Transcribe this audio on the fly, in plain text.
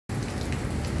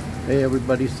Hey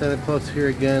everybody, Santa Claus here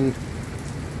again.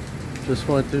 Just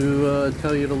want to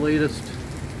tell you the latest.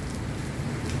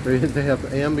 They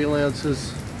have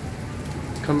ambulances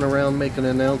coming around making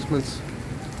announcements.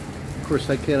 Of course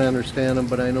I can't understand them,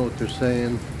 but I know what they're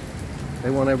saying.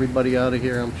 They want everybody out of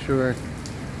here, I'm sure.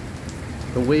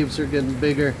 The waves are getting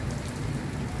bigger.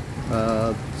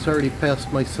 It's already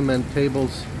past my cement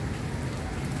tables.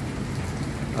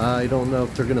 I don't know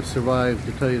if they're going to survive,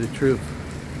 to tell you the truth.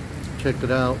 Check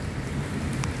it out.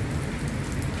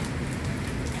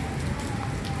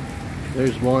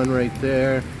 There's one right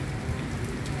there.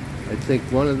 I think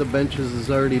one of the benches is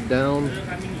already down.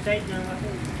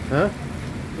 Huh?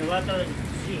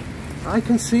 I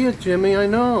can see it, Jimmy, I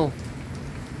know.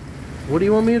 What do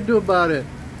you want me to do about it?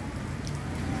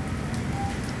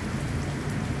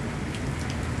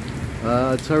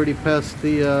 It's already past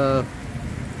the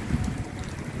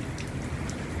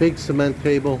big cement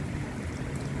table.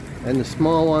 And the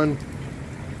small one,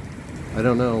 I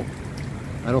don't know.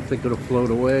 I don't think it'll float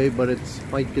away, but it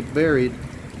might get buried.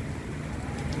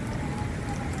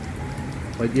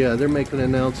 But yeah, they're making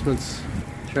announcements,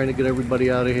 trying to get everybody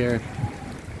out of here.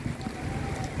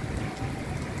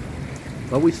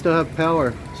 But we still have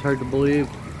power. It's hard to believe.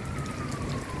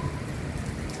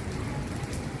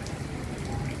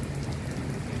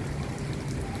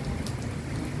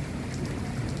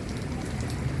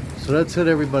 So that's it,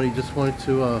 everybody. Just wanted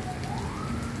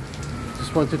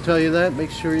to tell you that. Make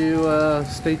sure you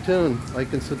stay tuned,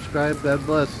 like and subscribe. God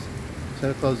bless.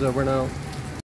 Santa Claus over and out.